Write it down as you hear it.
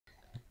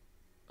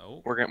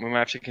Oh, We might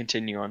have to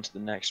continue on to the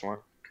next one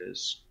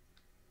because.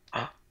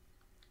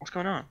 What's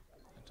going on?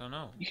 I don't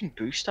know. You can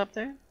boost up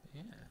there.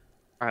 Yeah.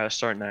 All right, let's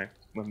start now.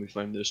 When we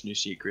find this new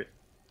secret.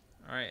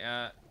 All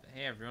right.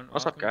 Hey everyone.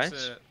 What's up, Welcome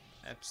guys? to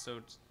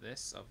episode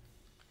this of.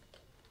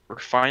 We're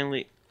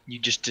finally. You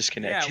just Yeah.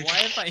 disconnected. Why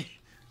have I?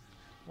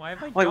 Why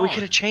have I Wait, gone? we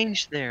could have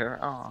changed there.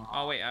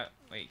 Oh wait.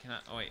 Wait. Can I?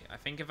 Oh wait. I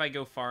think if I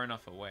go far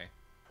enough away.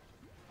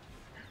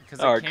 Because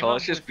it Alright, came Cole, up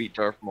let's just with. beat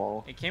Darth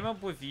Maul. It came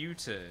up with you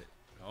to.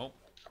 Oh.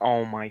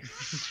 Oh my.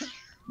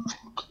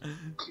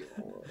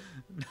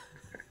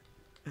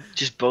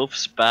 Just both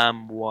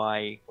spam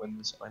Y when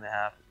it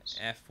happens.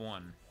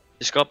 F1.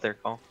 Just go up there,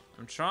 Cole.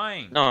 I'm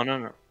trying. No, no,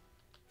 no.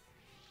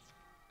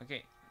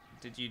 Okay.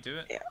 Did you do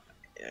it?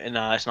 Yeah.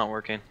 Nah, it's not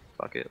working.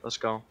 Fuck it. Let's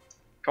go.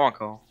 Come on,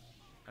 Cole.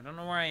 I don't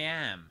know where I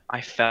am.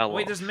 I fell Oh,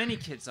 wait, off. there's mini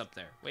kits up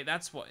there. Wait,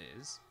 that's what it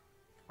is.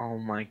 Oh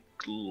my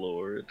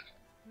lord.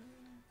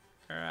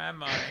 Where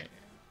am I?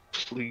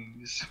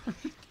 Please.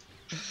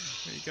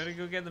 You gotta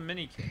go get the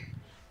mini kit.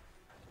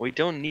 We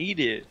don't need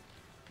it.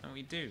 No,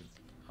 we do.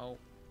 Oh.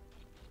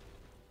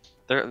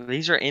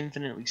 These are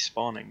infinitely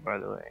spawning, by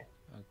the way.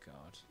 Oh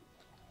god.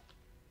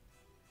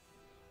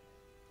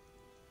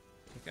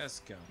 Let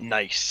us go.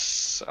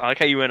 Nice. I like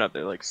how you went up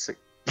there like sick.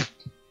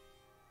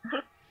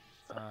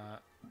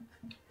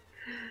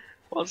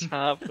 What's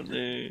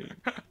happening?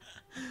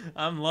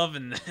 I'm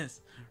loving this.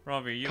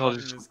 Robbie, you Cole,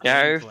 loving just this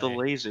Gareth the gameplay?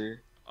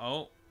 laser.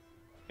 Oh.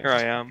 Here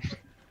I am.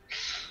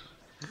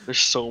 There's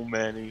so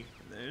many.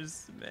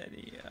 There's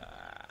many.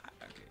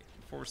 Okay.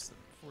 Force.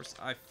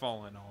 I've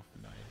fallen off.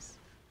 Nice.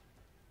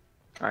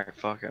 Alright,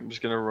 fuck it. I'm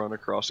just gonna run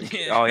across and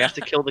Yeah. Oh, you have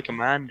to kill the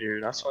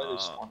commander. That's why they're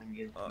spawning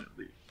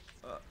infinitely.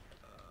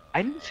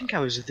 I didn't think I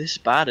was this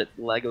bad at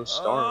Lego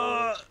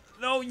Star Wars.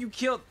 No, you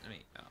killed me.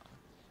 Oh.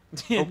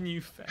 And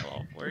you fell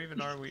off. Where even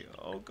are we?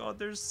 Oh god,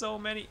 there's so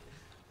many.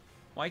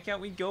 Why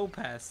can't we go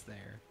past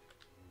there?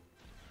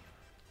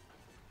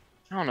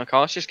 I don't know,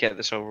 Cole. Let's just get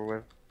this over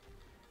with.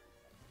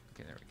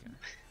 Okay, there we go.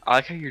 I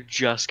like how you're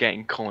just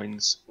getting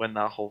coins when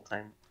that whole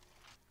time.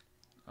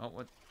 Oh,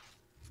 what?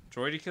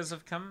 Droidicas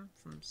have come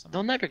from They'll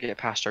somewhere? never get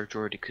past our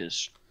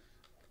Droidicas.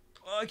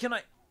 Can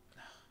I?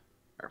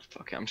 Or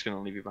fuck it, I'm just gonna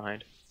leave you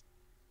behind.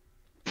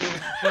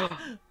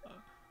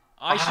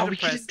 I should we have could have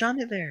pressed. done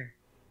it there.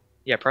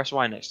 Yeah, press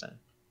Y next time.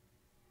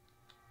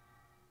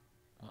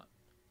 What?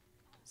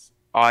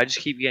 Oh, I just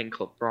keep getting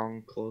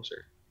wrong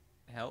closer.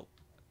 Help.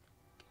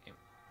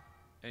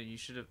 You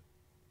should have.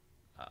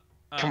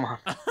 Come on.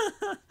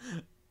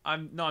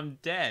 I'm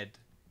dead.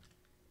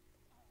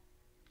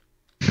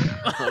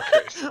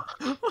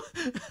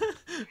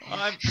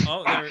 Okay.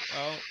 Oh there.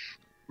 Oh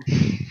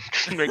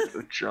Make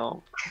the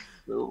jump.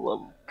 For the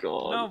love of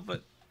God. no,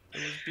 but it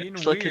was being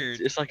it's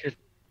weird. It's like a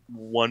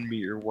 1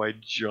 meter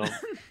wide jump.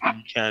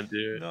 You can't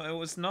do it. No, it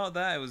was not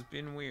that. It was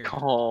being weird.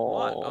 Oh.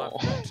 What? Oh, I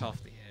walked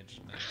off the edge.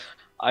 Nice.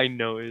 I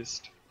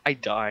noticed. I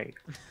died.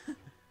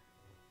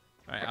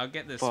 Alright, I'll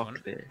get this Fuck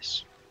one.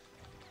 this.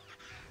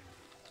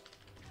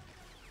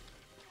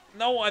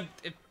 No, it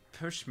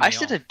pushed me I off.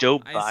 did a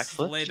dope I backflip.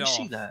 slid Did you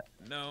see off. that?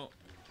 No.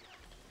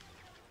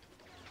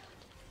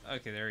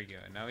 Okay, there we go.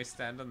 Now we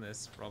stand on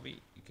this. Robbie,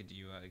 could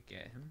you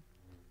get him?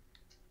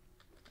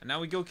 And now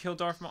we go kill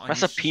Darth Maul.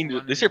 That's a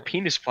penis. These are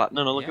penis plat.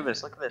 No, no, look at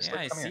this. Look at this. Yeah,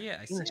 Look, I come see here. it.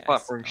 I Penis see it.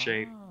 platform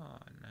shape. Oh,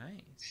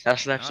 nice.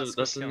 That's the Now episode. let's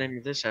go That's the kill name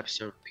of this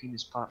episode.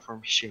 Penis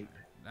platform shape.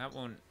 That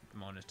won't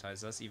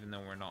monetize us, even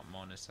though we're not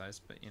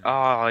monetized. But you know.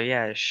 Oh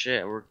yeah,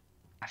 shit.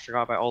 I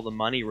forgot about all the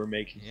money we're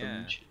making Yeah.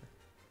 from each.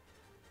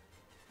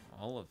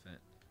 All of it.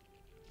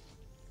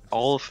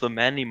 All of the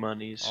many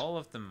monies. All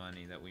of the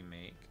money that we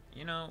make.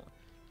 You know,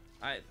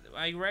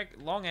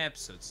 long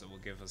episodes that will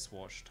give us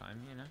watch time.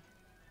 You know.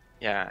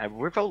 Yeah, and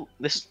we're about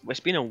this.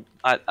 It's been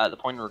at the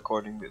point of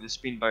recording. This has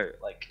been about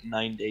like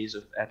 9 days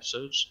of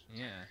episodes,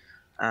 Yeah.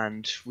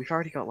 and we've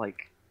already got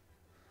like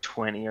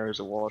 20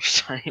 hours of watch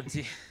time.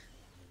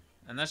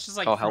 And that's just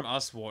like Call from help.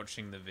 us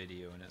watching the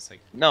video, and it's like.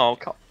 No,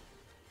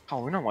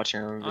 we're not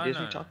watching our own Oh, videos. no,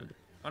 We're no, talking. no.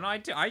 Oh no, I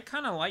do. I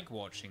kind of like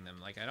watching them.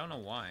 Like I don't know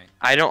why.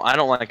 I don't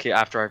like it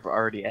after I've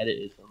already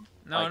edited them.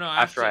 No, Like, no.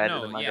 after I edit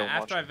no, them, I yeah. don't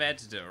watch After them. I've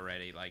edited it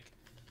already, like,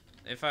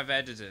 if I've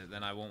edited it,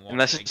 then I won't watch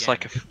Unless it it's again.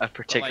 like a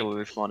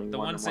particularly funny the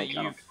one. ones I'm that like,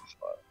 I don't you've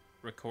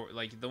give a fuck.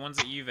 like the ones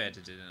that you've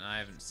edited and I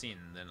haven't seen,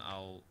 then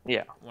I'll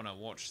Yeah. want to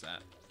watch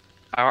that.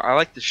 I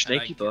like the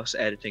Snaky like- Bus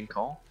editing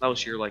call. That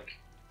was Yeah. your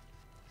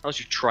that was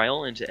your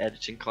trial into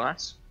editing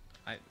class.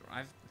 I've.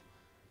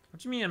 What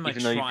do you mean in my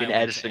Even though you've been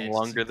trial into editing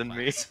longer than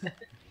me. class?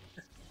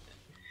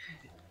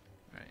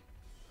 Right.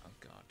 Oh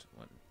god,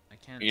 what? I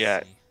can't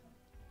Yeah. see.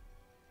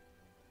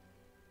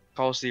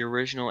 Paul's the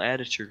original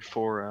editor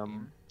for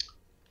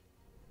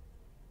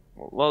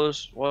what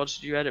else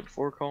did you edit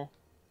before Cole?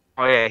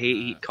 Oh yeah,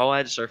 he Cole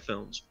edits our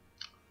films,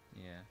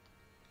 Yeah.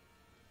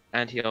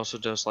 and he also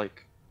does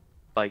like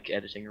bike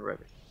editing or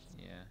whatever.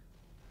 Yeah.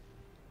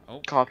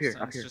 Oh, Come up here,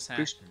 something's up here. just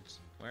Boost. happened.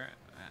 Where?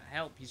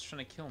 Help! He's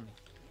trying to kill me.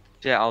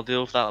 Yeah, I'll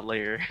deal with that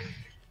later.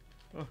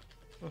 Oh,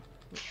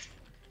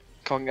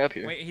 Calling up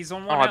here. Wait, he's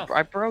on Oh, one health.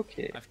 I broke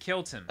it. I've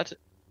killed him. That's it.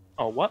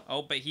 Oh, what?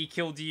 Oh, but he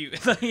killed you.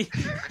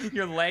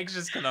 Your leg's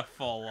just gonna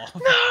fall off.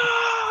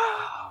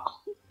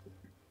 No!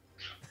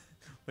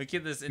 Look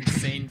at this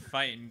insane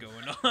fighting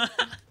going on.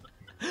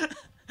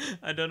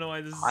 I don't know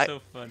why this is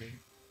so funny.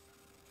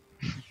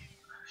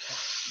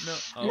 No.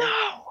 Oh,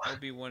 No!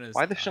 Obi-Wan is.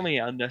 Why are there so many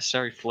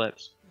unnecessary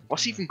flips?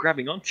 What's he even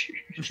grabbing onto?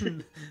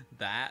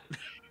 That.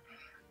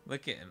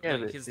 Look at him. Yeah,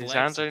 like, his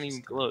hands aren't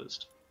even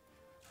closed.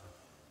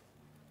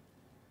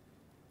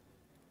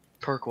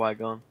 Poor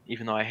Qui-Gon,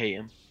 even though I hate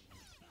him.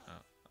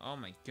 Oh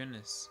my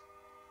goodness.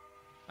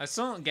 I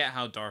still don't get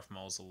how Darth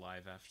Maul's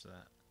alive after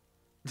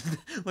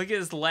that. Look at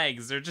his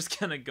legs, they're just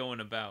kind of going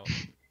about.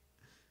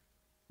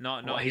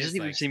 Not He his doesn't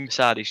even legs. seem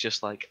sad, he's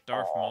just like...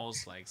 Darth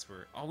Maul's legs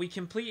were... Oh, we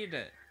completed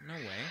it. No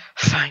way.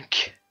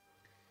 Thank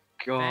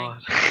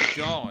God. Thank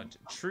God.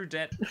 True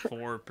debt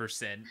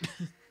 4%.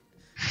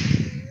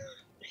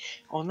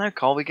 Oh, now,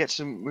 Cole, we get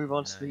to move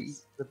on Nice. to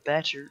the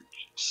better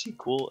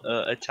sequel,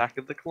 Attack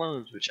of the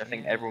Clones, which I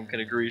think everyone can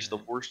agree is the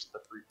worst of the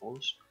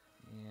prequels.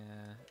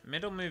 Yeah.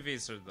 Middle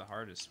movies are the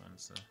hardest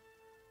ones, though.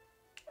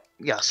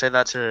 Yeah, say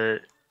that to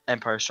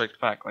Empire Strikes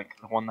Back, like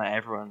the one that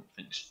everyone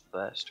thinks is the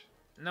best.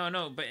 No, I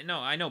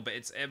know, but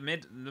it's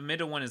the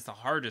middle one is the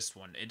hardest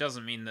one. It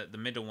doesn't mean that the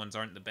middle ones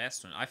aren't the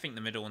best one. I think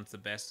the middle one's the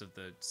best of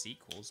the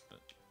sequels, but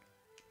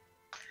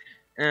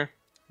Yeah.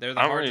 they're the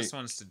hardest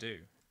ones to do.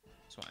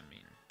 That's what I mean.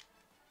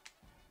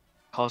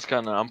 Cole's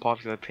got an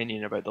unpopular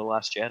opinion about The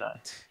Last Jedi.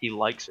 He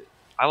likes it.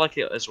 I like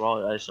it as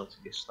well, I just don't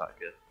think it's that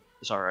good.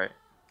 It's alright.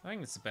 I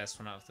think it's the best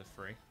one out of the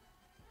three.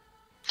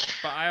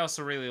 But I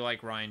also really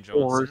like Rian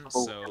Johnson,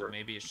 so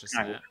maybe it's just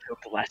that.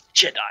 The Last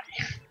Jedi.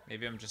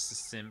 Maybe I'm just a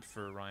simp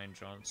for Rian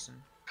Johnson.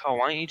 Cole,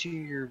 why don't you do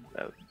your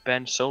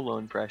Ben Solo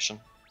impression?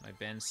 My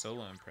Ben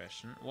Solo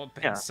impression? What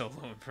Ben Solo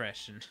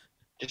impression?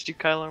 Just do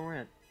Kylo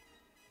Ren.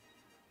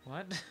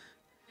 What?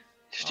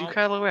 Just do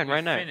Kylo Ren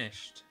right now.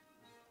 Finished.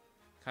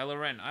 Kylo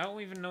Ren. I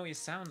don't even know what he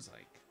sounds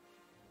like.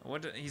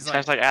 What he's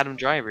Sounds like Adam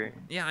Driver.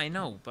 Yeah, I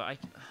know, but I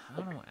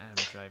don't know what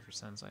Adam Driver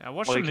sounds like. I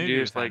watched All a he can movie do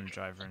with is, Adam like,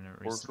 Driver in it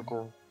Where's the recently.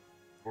 girl?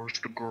 Where's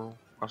the girl?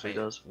 That's what he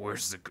does.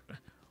 Where's the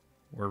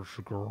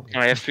girl?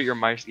 Oh, you have to put your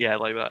mic. Yeah,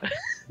 like that.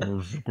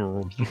 Where's the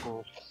girl?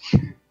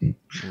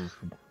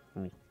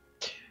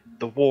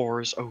 The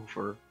war is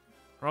over.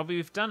 Robbie,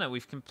 we've done it.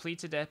 We've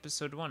completed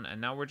episode 1,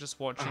 and now we're just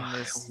watching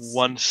this.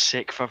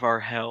 1/6 of our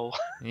hell.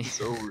 It's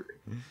over.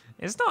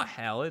 It's not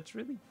hell. It's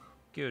really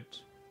good.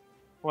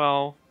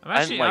 Well,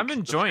 I'm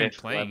enjoying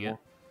playing it.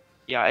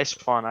 Yeah, it's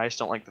fun. I just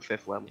don't like the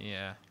 5th level.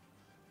 Yeah.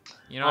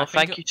 You know, Well,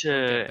 thank you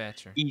it'll get to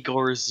better.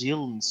 Igor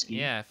Zielinski.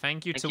 Yeah,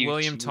 thank you to you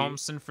William to-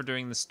 Thompson for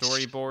doing the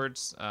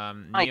storyboards.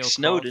 Mike Neil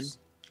Snowden. Crofts.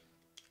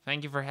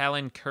 Thank you for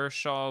Helen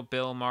Kershaw,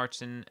 Bill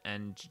Martin,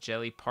 and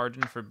Jelly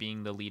Pardon for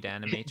being the lead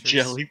animators.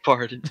 Jelly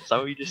Pardon. Is that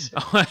what you just said?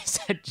 Oh, I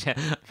said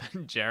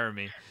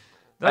Jeremy.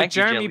 Like, Thank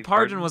you, Jeremy Jelly Pardon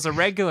Pardon. was a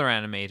regular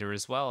animator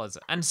as well as,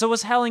 and so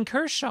was Helen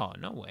Kershaw.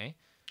 No way.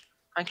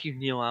 Thank you,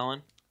 Neil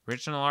Allen.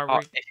 Original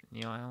artwork. if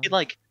Neil Allen.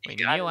 Like, Wait,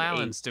 you got Neil an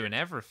Allen's doing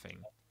everything.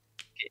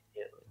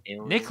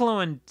 Alien. Niccolo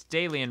and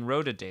Daly and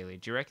Rhoda Daly.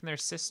 Do you reckon they're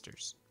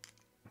sisters?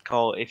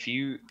 Call if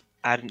you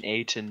add an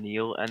A to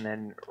Neil and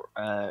then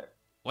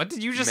What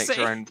did you just mix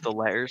say? around the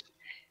letters.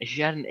 If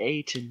you add an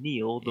A to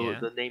Neil, Yeah.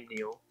 the name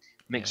Neil,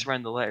 mix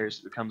around the letters,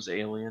 it becomes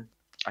Alien.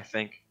 I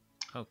think.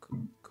 Oh, cool.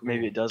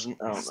 Maybe it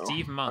doesn't. I don't know.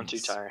 Steve I'm too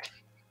Munks. tired.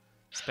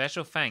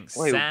 Special thanks,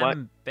 Wait, Sam,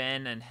 what?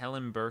 Ben, and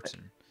Helen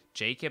Burton.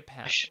 Jacob.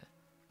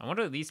 I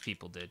wonder what these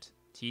people did.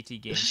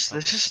 TT Games.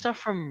 This is stuff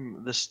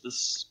from the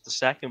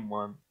second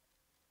one,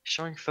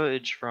 showing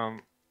footage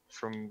from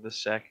the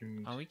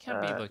second. Oh, we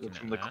can't be looking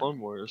from at the that. Clone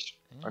Wars,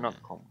 or not Yeah.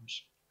 the Clone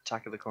Wars,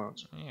 Attack of the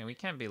Clones. Yeah, we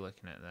can't be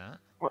looking at that.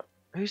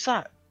 Who's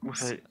that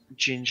with a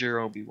ginger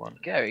Obi-Wan?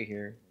 Get out of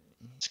here.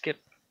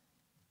 Skip.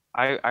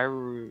 I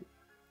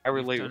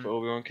relate with done-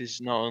 Obi-Wan because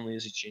not only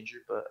is he ginger,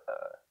 but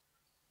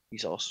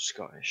he's also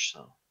Scottish.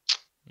 So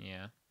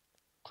Yeah.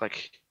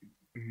 like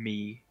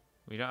me.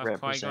 We don't have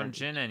Qui-Gon Represented.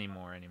 Jinn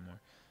anymore.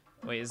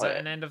 Wait, is that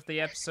an end of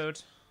the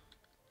episode?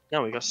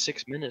 No, we got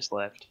 6 minutes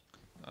left.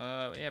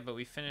 Yeah, but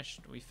we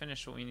finished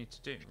what we need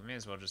to do. We may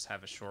as well just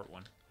have a short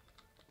one.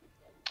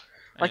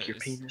 Like your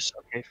Anyways. penis.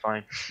 Okay,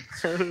 fine.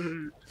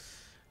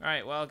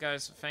 Alright, well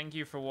guys, thank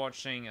you for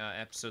watching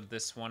episode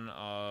this one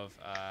of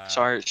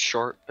Sorry, it's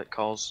short, but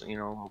calls,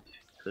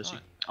 pussy.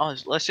 Oh,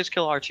 let's just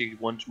kill R2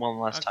 one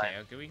last okay,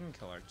 time. okay, we can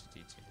kill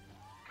R2-D2.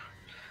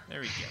 There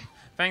we go.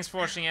 Thanks for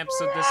watching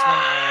episode this one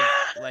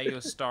of Lego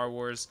Star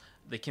Wars: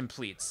 The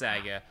Complete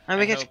Saga. And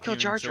we I get to hope kill you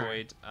Jar Jar.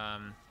 enjoyed.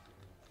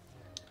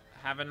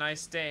 Have a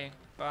nice day.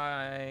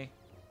 Bye.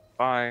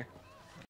 Bye.